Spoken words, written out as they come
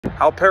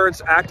How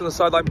parents act on the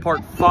sideline,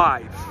 part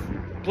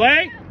 5.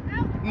 Play?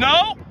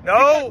 No.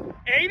 No.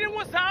 Aiden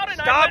was out and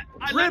Stop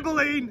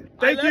dribbling.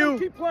 Thank you.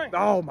 Keep playing.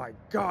 Oh my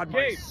God,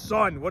 my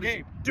son. What is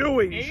he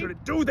doing? He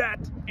shouldn't do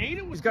that.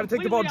 Aiden was He's got to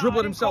take the ball and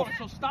dribble it himself.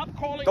 So stop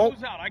calling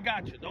who's out. I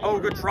got you. Oh,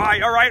 good try.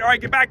 All right.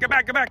 Get back.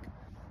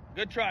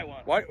 Good try,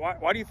 Juan.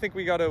 Why do you think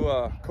we got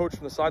to coach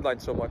from the sideline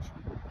so much?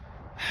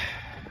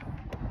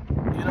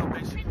 You know,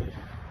 basically,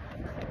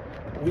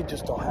 we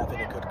just don't have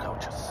any good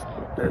coaches.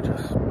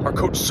 Our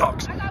coach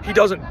sucks. He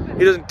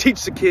doesn't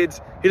teach the kids.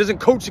 He doesn't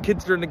coach the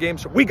kids during the game,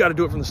 so we got to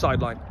do it from the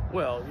sideline.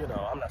 Well, you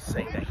know, I'm not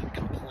saying that he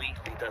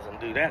completely doesn't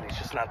do that. He's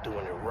just not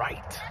doing it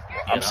right.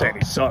 I'm saying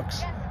he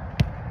sucks.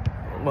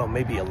 Well,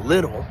 maybe a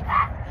little.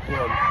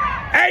 Well,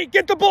 hey,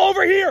 get the ball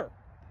over here!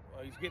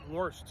 Well, he's getting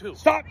worse too.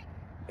 Stop!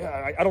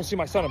 Yeah, I don't see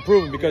my son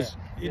improving because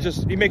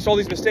he makes all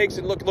these mistakes,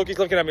 and look, he's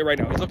looking at me right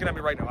now. He's looking at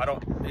me right now. I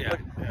don't. Yeah.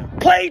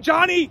 Play,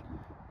 Johnny!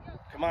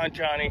 Come on,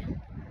 Johnny.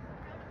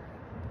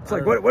 It's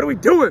like, what are we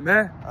doing,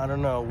 man? I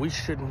don't know. We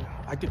shouldn't.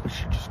 I think we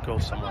should just go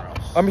somewhere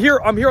else. I'm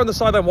here on the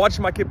sideline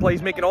watching my kid play.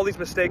 He's making all these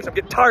mistakes. I'm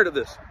getting tired of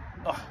this.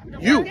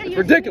 It's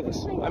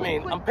ridiculous. I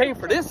mean, I'm paying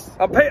for this.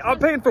 I'm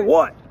paying for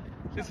what?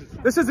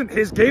 This isn't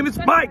his game. It's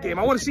my game.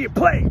 I want to see it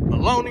play.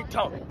 Baloney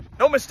Tony.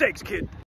 No mistakes, kid.